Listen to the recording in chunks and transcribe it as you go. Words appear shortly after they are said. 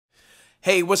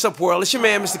Hey, what's up, world? It's your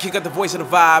man, Mr. KUT, the voice of the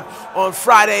vibe. On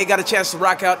Friday, got a chance to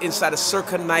rock out inside a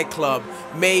CiRCA nightclub.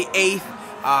 May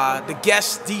 8th, the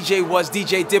guest DJ was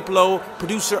CiRCA-DIPLO,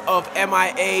 producer of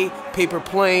MIA, Paper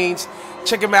Planes.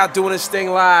 Check him out doing his thing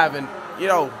live. And, you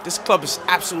know, this club is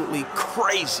absolutely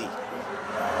crazy.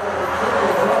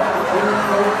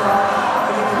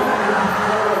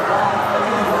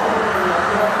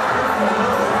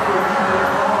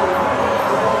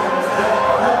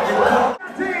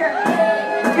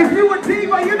 If you a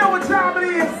diva, you know what time it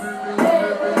is.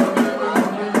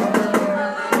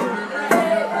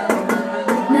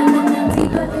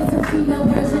 Diva is a female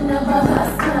version of a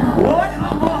hustler. What?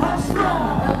 I'm a hustler.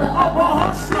 I'm a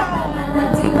hustler.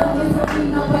 Diva is a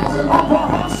female version I'm a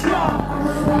hustler.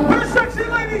 Where the sexy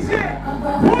ladies at?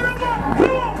 Put them up.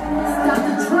 Come on. Stop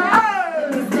the track.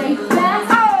 Stay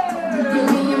fast. Give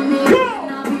me your minute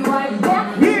and I'll be right back.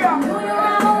 Yeah. Going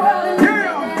around the world and that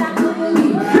I couldn't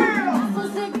leave. I'm so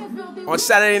sick and filthy. On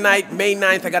Saturday night, May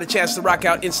 9th, I got a chance to rock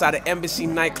out inside an Embassy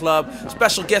nightclub.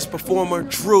 Special guest performer,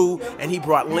 Drew, and he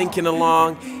brought Lincoln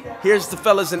along. Here's the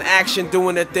fellas in action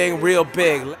doing their thing real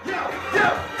big. Come on.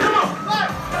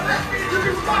 Let me do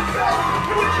this myself.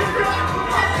 Do what you feel like for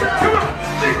myself. Come on.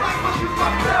 See like what you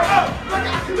fucked up. Like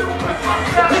I can do it with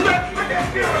myself. Look at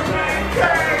still the same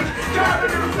thing. Trying to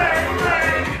do the same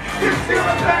thing. It's still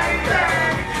the same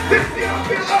thing. This still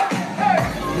feel up. Hey.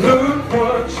 Look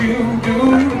what you do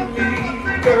to me,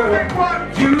 girl.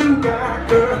 You got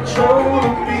control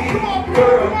of me,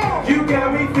 girl. You got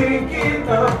me thinking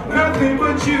of nothing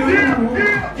but you.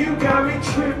 You got me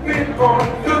tripping on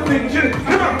the things you do.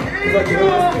 Like you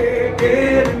can't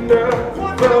get enough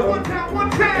of.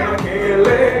 I can't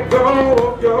let go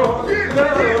of your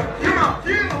love.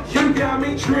 You got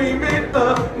me dreaming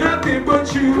of nothing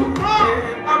but you.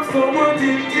 And I'm so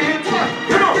addicted to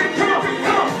you. Come on.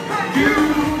 You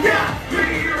got me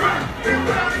running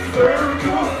around in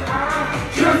circles. I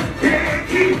just can't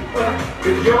keep up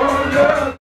with your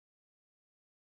love.